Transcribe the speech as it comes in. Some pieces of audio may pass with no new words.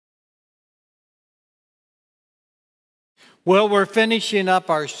Well, we're finishing up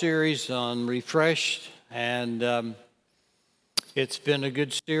our series on Refreshed, and it's been a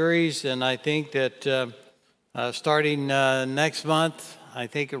good series, and I think that starting next month, I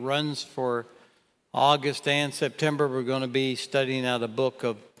think it runs for August and September, we're going to be studying out a book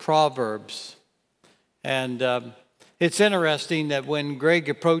of Proverbs. And it's interesting that when Greg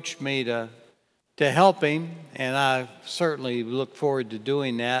approached me to help him, and I certainly look forward to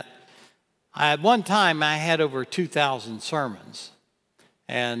doing that, at one time, I had over 2,000 sermons,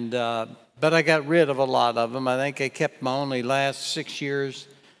 but I got rid of a lot of them. I think I kept my only last 6 years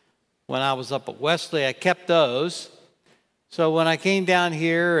when I was up at Wesley. I kept those. So when I came down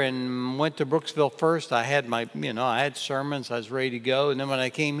here and went to Brooksville first, I had I had sermons. I was ready to go. And then when I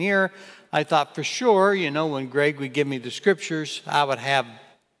came here, I thought for sure, when Greg would give me the scriptures, I would have,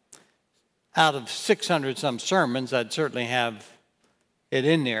 out of 600 some sermons, I'd certainly have it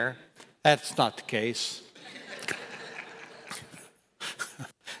in there. That's not the case.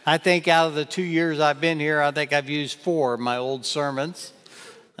 I think out of the 2 years I've been here, I think I've used 4 of my old sermons.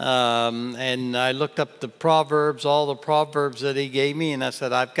 And I looked up the Proverbs, all the Proverbs that he gave me, and I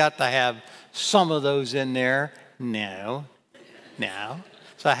said, I've got to have some of those in there. No.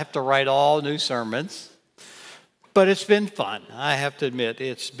 So I have to write all new sermons. But it's been fun. I have to admit,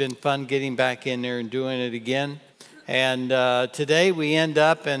 it's been fun getting back in there and doing it again. And today we end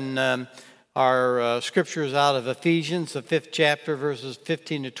up in our scriptures out of Ephesians, the 5th chapter, verses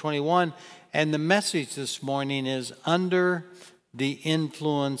 15 to 21. And the message this morning is under the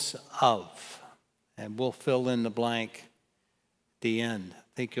influence of. And we'll fill in the blank at the end. I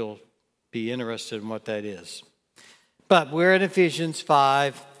think you'll be interested in what that is. But we're at Ephesians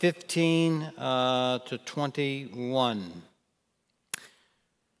 5, 15 to 21.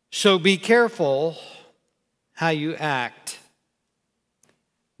 So be careful how you act.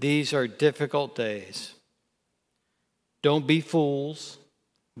 These are difficult days. Don't be fools.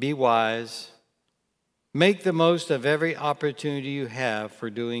 Be wise. Make the most of every opportunity you have for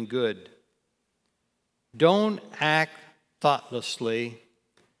doing good. Don't act thoughtlessly,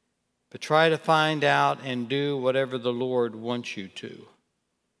 but try to find out and do whatever the Lord wants you to.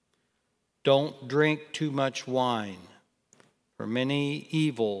 Don't drink too much wine, for many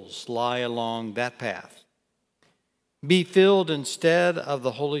evils lie along that path. Be filled instead of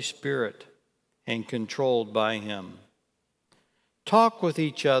the Holy Spirit and controlled by Him. Talk with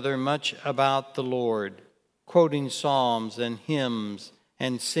each other much about the Lord, quoting psalms and hymns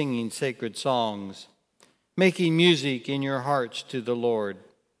and singing sacred songs, making music in your hearts to the Lord.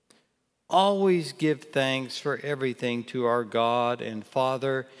 Always give thanks for everything to our God and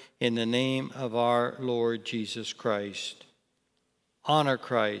Father in the name of our Lord Jesus Christ. Honor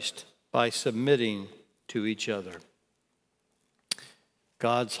Christ by submitting to each other.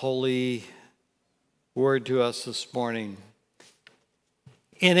 God's holy word to us this morning.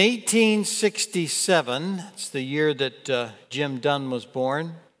 In 1867, it's the year that Jim Dunn was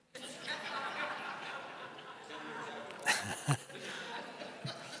born.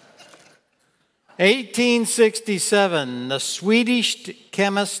 (1867), the Swedish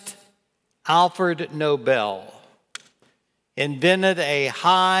chemist Alfred Nobel invented a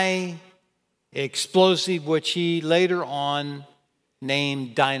high explosive which he later on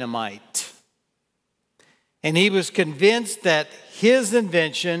named dynamite. And he was convinced that his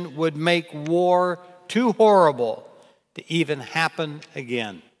invention would make war too horrible to even happen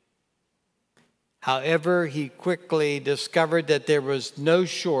again. However, he quickly discovered that there was no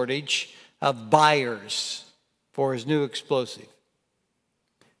shortage of buyers for his new explosive.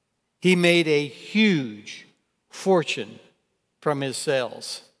 He made a huge fortune from his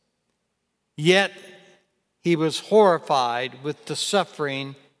sales. Yet, he was horrified with the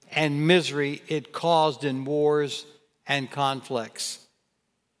suffering and misery it caused in wars and conflicts.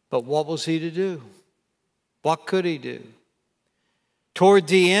 But what was he to do? What could he do? Toward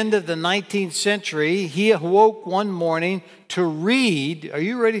the end of the 19th century, he awoke one morning to read, are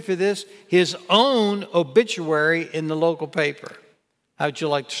you ready for this? His own obituary in the local paper. How'd you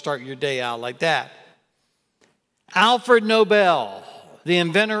like to start your day out like that? Alfred Nobel, the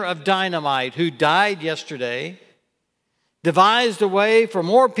inventor of dynamite, who died yesterday, devised a way for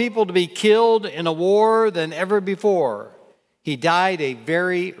more people to be killed in a war than ever before. He died a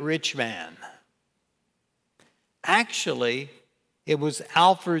very rich man. Actually, it was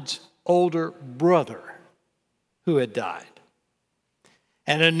Alfred's older brother who had died.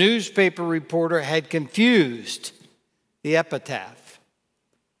 And a newspaper reporter had confused the epitaph.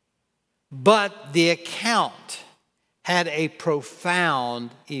 But the account had a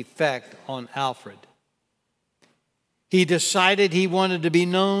profound effect on Alfred. He decided he wanted to be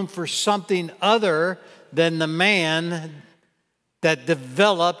known for something other than the man that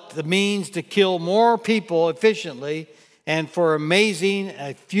developed the means to kill more people efficiently and for amazing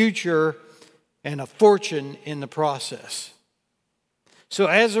a future and a fortune in the process. So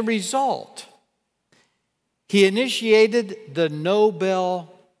as a result, he initiated the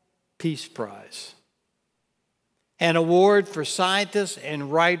Nobel Peace Prize, an award for scientists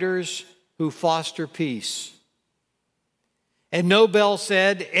and writers who foster peace. And Nobel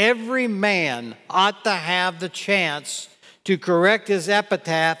said every man ought to have the chance to correct his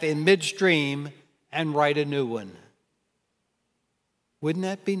epitaph in midstream and write a new one. Wouldn't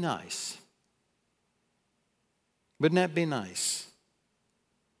that be nice? Wouldn't that be nice?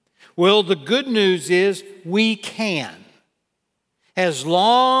 Well, the good news is we can. As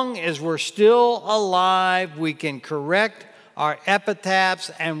long as we're still alive, we can correct our epitaphs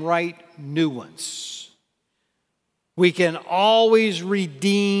and write new ones. We can always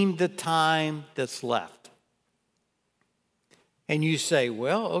redeem the time that's left. And you say,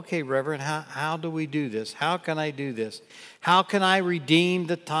 well, okay, Reverend, how do we do this? How can I do this? How can I redeem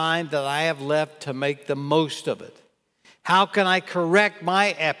the time that I have left to make the most of it? How can I correct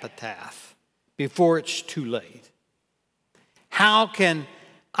my epitaph before it's too late? How can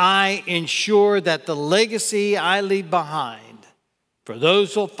I ensure that the legacy I leave behind, for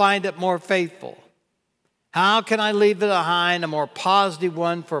those who'll find it more faithful, how can I leave behind a more positive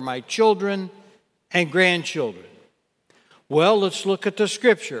one for my children and grandchildren? Well, let's look at the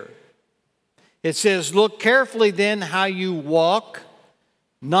scripture. It says, look carefully then how you walk,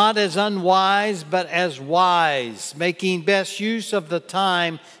 not as unwise, but as wise, making best use of the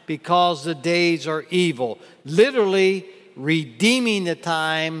time because the days are evil. Literally, redeeming the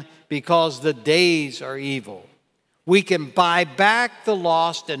time because the days are evil. We can buy back the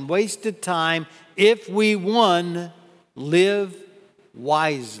lost and wasted time if we, one, live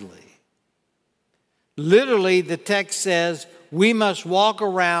wisely. Literally, the text says we must walk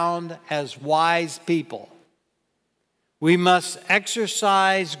around as wise people. We must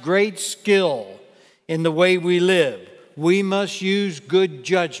exercise great skill in the way we live. We must use good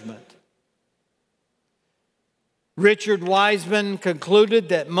judgment. Richard Wiseman concluded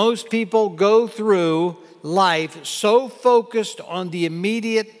that most people go through life so focused on the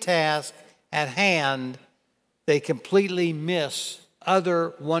immediate task at hand, they completely miss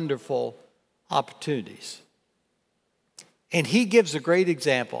other wonderful opportunities. And he gives a great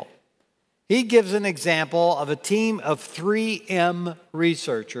example. He gives an example of a team of 3M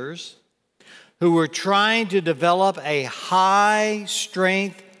researchers who were trying to develop a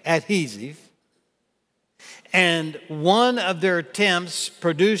high-strength adhesive. And one of their attempts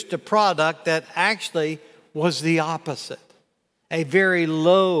produced a product that actually was the opposite, a very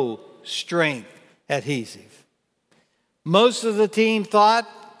low-strength adhesive. Most of the team thought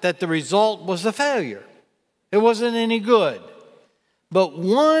that the result was a failure. It wasn't any good. But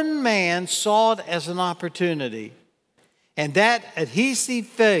one man saw it as an opportunity, and that adhesive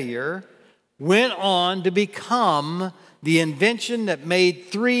failure went on to become the invention that made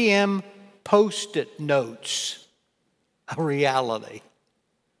 3M Post-it notes a reality.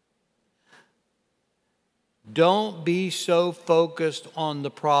 Don't be so focused on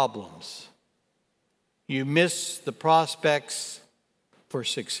the problems. You miss the prospects for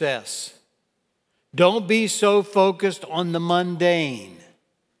success. Don't be so focused on the mundane.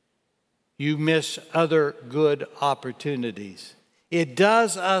 You miss other good opportunities. It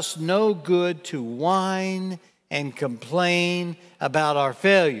does us no good to whine and complain about our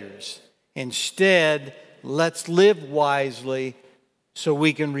failures. Instead, let's live wisely so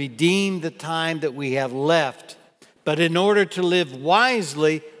we can redeem the time that we have left. But in order to live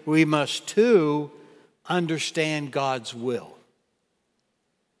wisely, we must too understand God's will.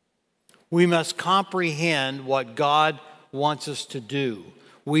 We must comprehend what God wants us to do.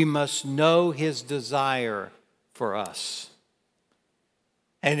 We must know His desire for us.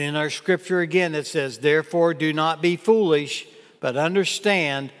 And in our scripture again, it says, therefore do not be foolish, but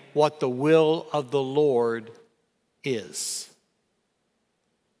understand what the will of the Lord is.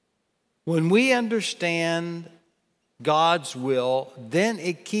 When we understand God's will, then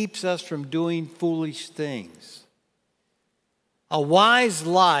it keeps us from doing foolish things. A wise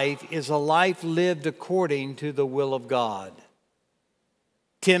life is a life lived according to the will of God.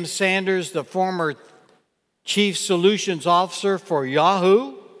 Tim Sanders, the former Chief Solutions Officer for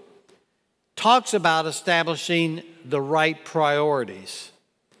Yahoo, talks about establishing the right priorities.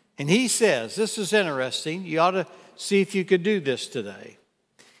 And he says, this is interesting, you ought to see if you could do this today.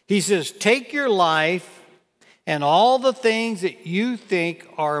 He says, take your life and all the things that you think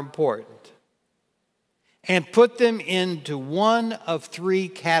are important and put them into one of three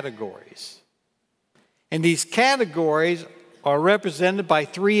categories. And these categories are represented by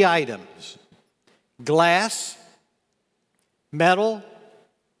 3 items: glass, metal,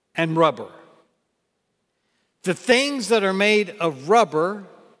 and rubber. The things that are made of rubber,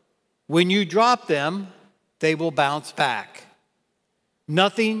 when you drop them, they will bounce back.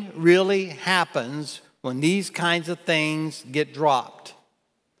 Nothing really happens when these kinds of things get dropped.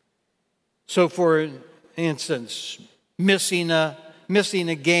 So for instance, missing a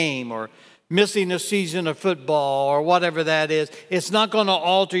game or missing a season of football or whatever that is, it's not going to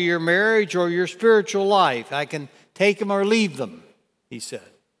alter your marriage or your spiritual life. I can take them or leave them, he said.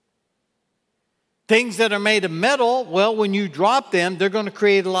 Things that are made of metal, well, when you drop them, they're going to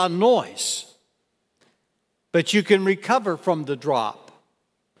create a lot of noise. But you can recover from the drop.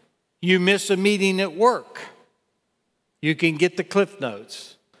 You miss a meeting at work, you can get the Cliff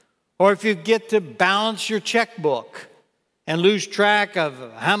Notes. Or if you get to balance your checkbook and lose track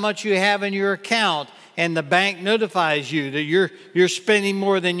of how much you have in your account and the bank notifies you that you're spending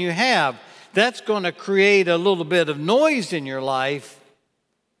more than you have, that's going to create a little bit of noise in your life,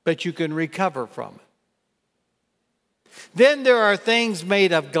 but you can recover from it. Then there are things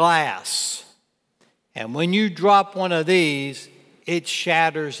made of glass. And when you drop one of these, it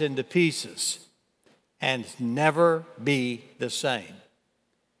shatters into pieces and never be the same.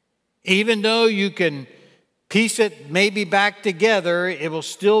 Even though you can piece it maybe back together, it will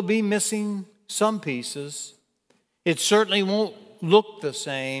still be missing some pieces. It certainly won't look the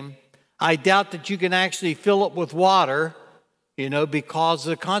same. I doubt that you can actually fill it with water, because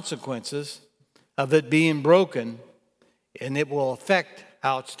of the consequences of it being broken, and it will affect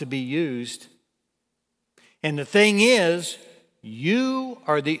how it's to be used. And the thing is, you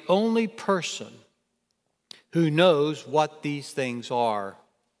are the only person who knows what these things are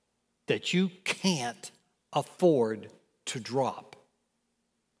that you can't afford to drop.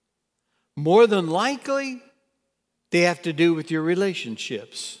 More than likely, they have to do with your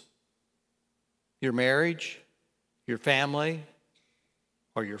relationships, your marriage, your family,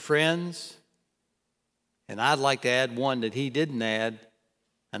 or your friends. And I'd like to add one that he didn't add,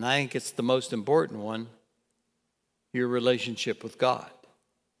 and I think it's the most important one: your relationship with God.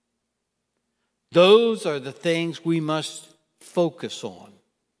 Those are the things we must focus on,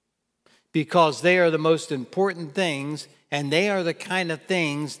 because they are the most important things, and they are the kind of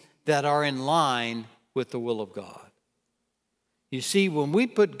things that are in line with the will of God. You see, when we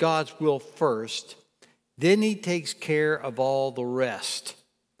put God's will first, then he takes care of all the rest.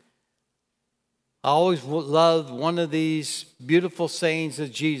 I always loved one of these beautiful sayings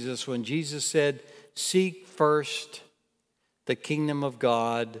of Jesus when Jesus said, "Seek first the kingdom of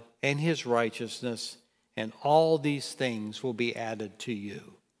God and his righteousness, and all these things will be added to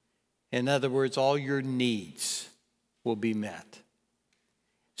you." In other words, all your needs will be met.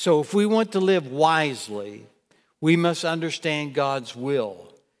 So if we want to live wisely, we must understand God's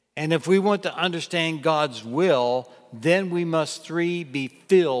will. And if we want to understand God's will, then we must, 3, be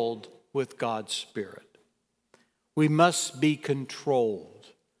filled with God's Spirit. We must be controlled.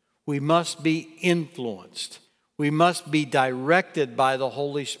 We must be influenced. We must be directed by the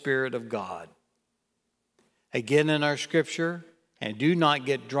Holy Spirit of God. Again in our scripture, "And do not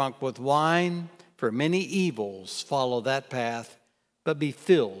get drunk with wine, for many evils follow that path, but be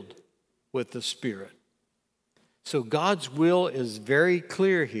filled with the Spirit." So God's will is very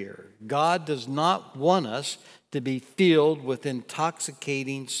clear here. God does not want us to be filled with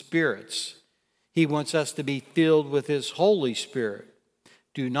intoxicating spirits. He wants us to be filled with his Holy Spirit.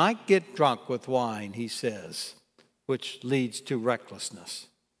 Do not get drunk with wine, he says, which leads to recklessness.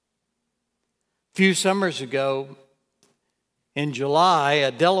 A few summers ago, in July,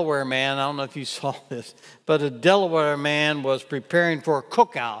 a Delaware man, I don't know if you saw this, but a Delaware man was preparing for a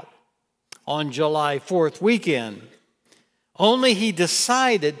cookout on July 4th weekend. Only he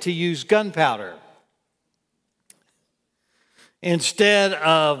decided to use gunpowder instead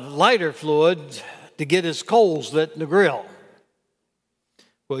of lighter fluid to get his coals lit in the grill.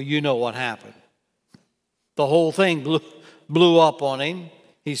 Well, you know what happened. The whole thing blew up on him.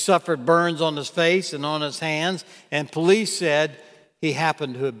 He suffered burns on his face and on his hands, and police said he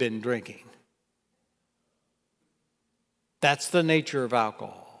happened to have been drinking. That's the nature of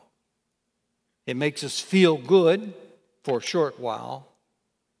alcohol. It makes us feel good for a short while,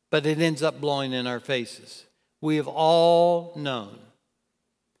 but it ends up blowing in our faces. We have all known.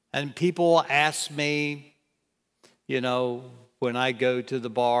 And people ask me, when I go to the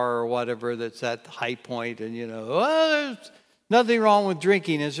bar or whatever that's at the high point, and, well, there's nothing wrong with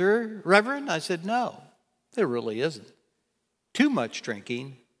drinking, is there, Reverend? I said, no, there really isn't. Too much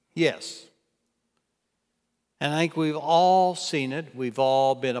drinking, yes. And I think we've all seen it, we've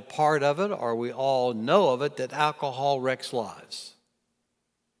all been a part of it, or we all know of it, that alcohol wrecks lives.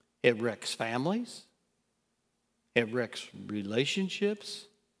 It wrecks families. It wrecks relationships.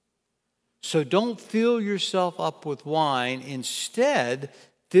 So don't fill yourself up with wine. Instead,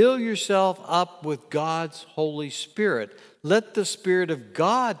 fill yourself up with God's Holy Spirit. Let the Spirit of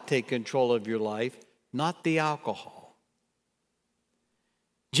God take control of your life, not the alcohol.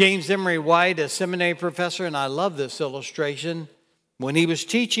 James Emery White, a seminary professor, and I love this illustration, when he was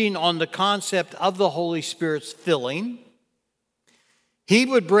teaching on the concept of the Holy Spirit's filling, he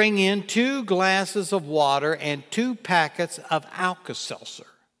would bring in 2 glasses of water and 2 packets of Alka-Seltzer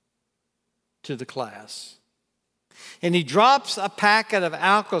to the class. And he drops a packet of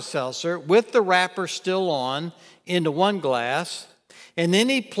Alka-Seltzer with the wrapper still on into one glass, and then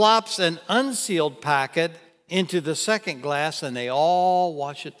he plops an unsealed packet into the second glass, and they all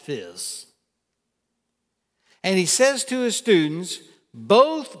watch it fizz. And he says to his students,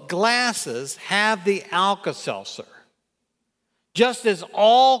 both glasses have the Alka-Seltzer, just as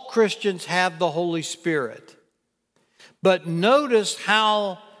all Christians have the Holy Spirit. But notice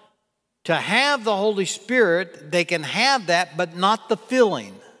how to have the Holy Spirit, they can have that, but not the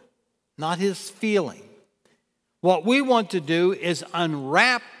filling, not His feeling. What we want to do is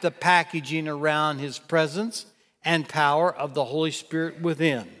unwrap the packaging around His presence and power of the Holy Spirit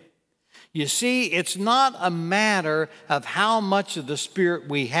within. You see, it's not a matter of how much of the Spirit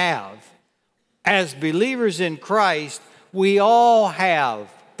we have. As believers in Christ, we all have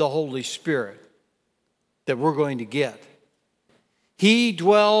the Holy Spirit that we're going to get. He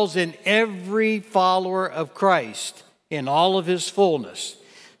dwells in every follower of Christ in all of His fullness.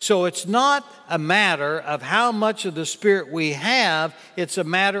 So it's not a matter of how much of the Spirit we have, it's a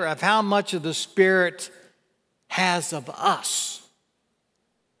matter of how much of the Spirit has of us.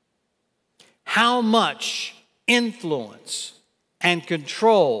 How much influence and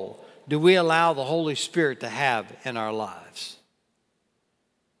control do we allow the Holy Spirit to have in our lives?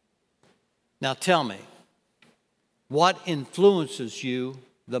 Now tell me, what influences you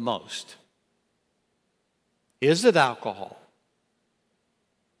the most? Is it alcohol?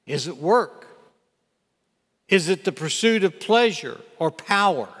 Is it work? Is it the pursuit of pleasure or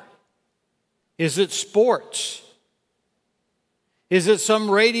power? Is it sports? Is it some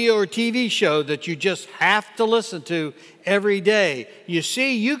radio or TV show that you just have to listen to every day? You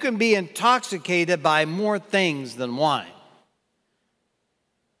see, you can be intoxicated by more things than wine.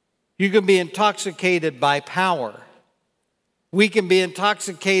 You can be intoxicated by power. We can be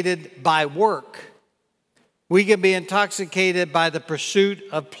intoxicated by work. We can be intoxicated by the pursuit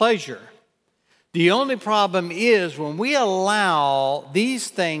of pleasure. The only problem is when we allow these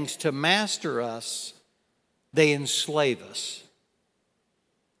things to master us, they enslave us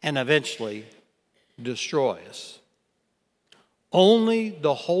and eventually destroy us. Only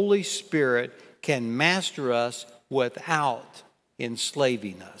the Holy Spirit can master us without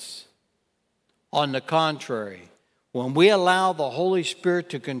enslaving us. On the contrary, when we allow the Holy Spirit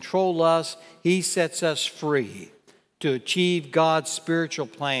to control us, He sets us free to achieve God's spiritual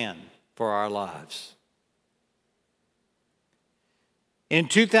plan for our lives. In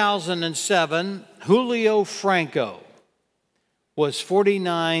 2007, Julio Franco was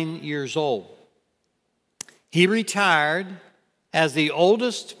 49 years old. He retired as the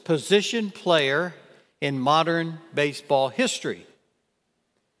oldest position player in modern baseball history.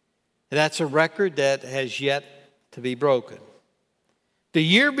 That's a record that has yet to be broken. The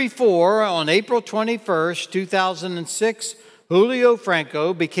year before, on April 21st, 2006, Julio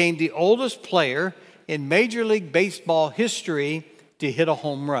Franco became the oldest player in Major League Baseball history to hit a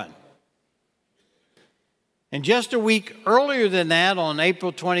home run. And just a week earlier than that, on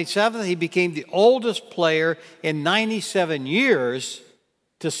April 27th, he became the oldest player in 97 years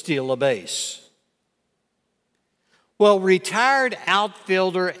to steal a base. Well, retired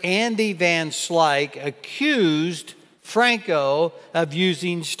outfielder Andy Van Slyke accused Franco of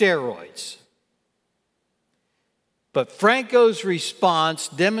using steroids. But Franco's response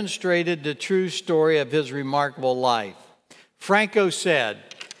demonstrated the true story of his remarkable life. Franco said,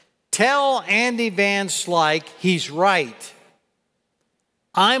 "Tell Andy Van Slyke he's right.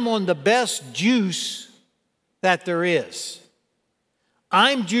 I'm on the best juice that there is.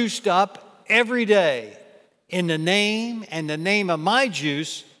 I'm juiced up every day in the name, and the name of my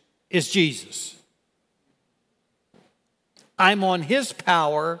juice is Jesus. I'm on His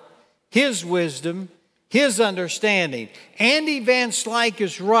power, His wisdom, His understanding. Andy Van Slyke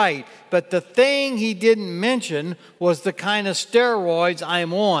is right, but the thing he didn't mention was the kind of steroids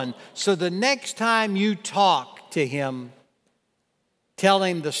I'm on. So the next time you talk to him, tell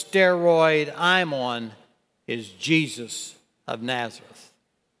him the steroid I'm on is Jesus of Nazareth.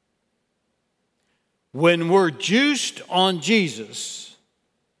 When we're juiced on Jesus,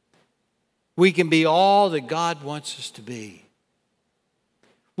 we can be all that God wants us to be.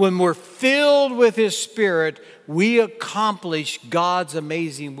 When we're filled with His Spirit, we accomplish God's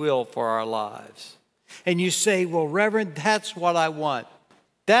amazing will for our lives. And you say, well, Reverend, that's what I want.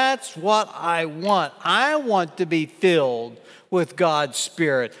 That's what I want. I want to be filled with God's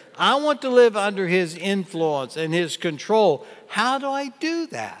Spirit. I want to live under His influence and His control. How do I do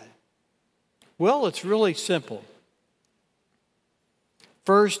that? Well, it's really simple.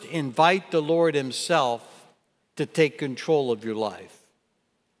 First, invite the Lord Himself to take control of your life.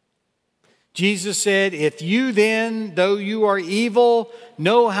 Jesus said, if you then, though you are evil,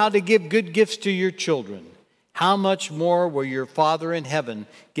 know how to give good gifts to your children, how much more will your Father in heaven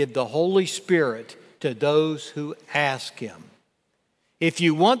give the Holy Spirit to those who ask Him? If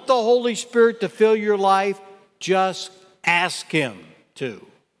you want the Holy Spirit to fill your life, just ask Him to.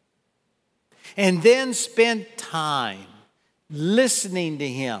 And then spend time listening to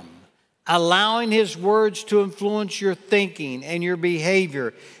Him, allowing His words to influence your thinking and your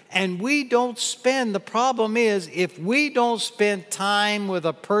behavior. And the problem is, if we don't spend time with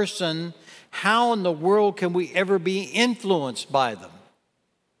a person, how in the world can we ever be influenced by them?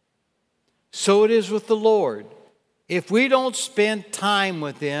 So it is with the Lord. If we don't spend time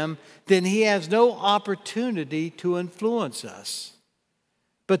with Him, then He has no opportunity to influence us.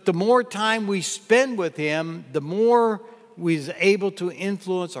 But the more time we spend with Him, the more He's able to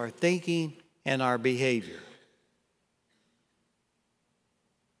influence our thinking and our behavior.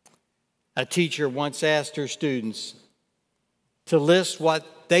 A teacher once asked her students to list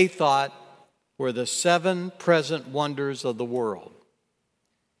what they thought were the 7 present wonders of the world.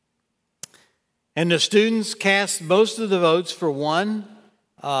 And the students cast most of the votes for one,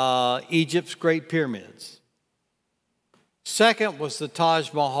 Egypt's Great Pyramids. Second was the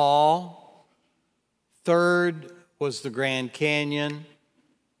Taj Mahal. Third was the Grand Canyon.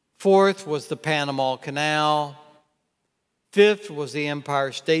 Fourth was the Panama Canal. Fifth was the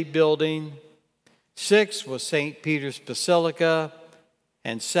Empire State Building. Sixth was St. Peter's Basilica.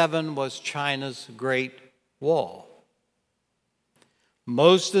 And 7 was China's Great Wall.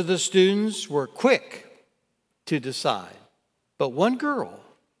 Most of the students were quick to decide. But one girl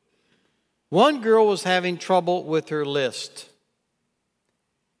was having trouble with her list.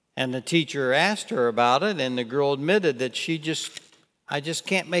 And the teacher asked her about it, and the girl admitted that I just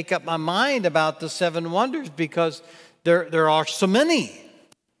can't make up my mind about the 7 wonders because there are so many.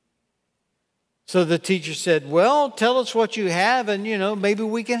 So the teacher said, well, tell us what you have and, maybe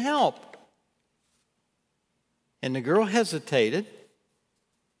we can help. And the girl hesitated.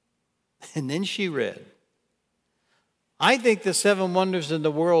 And then she read, I think the 7 wonders in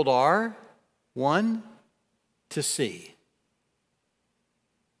the world are, 1, to see.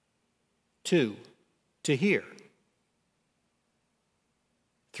 2, to hear.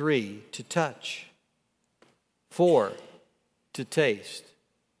 3, to touch. 4, to taste.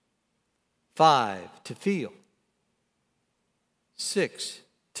 5, to feel. 6,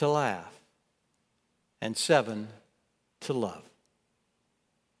 to laugh. And 7, to love.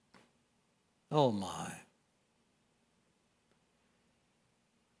 Oh my.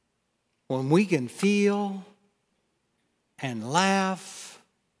 When we can feel and laugh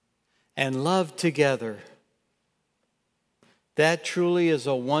and love together, that truly is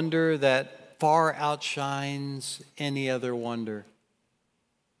a wonder that far outshines any other wonder.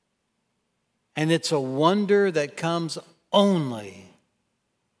 And it's a wonder that comes only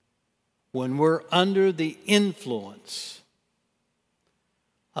when we're under the influence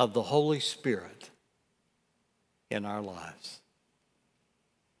of the Holy Spirit in our lives.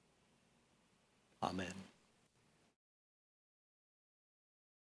 Amen.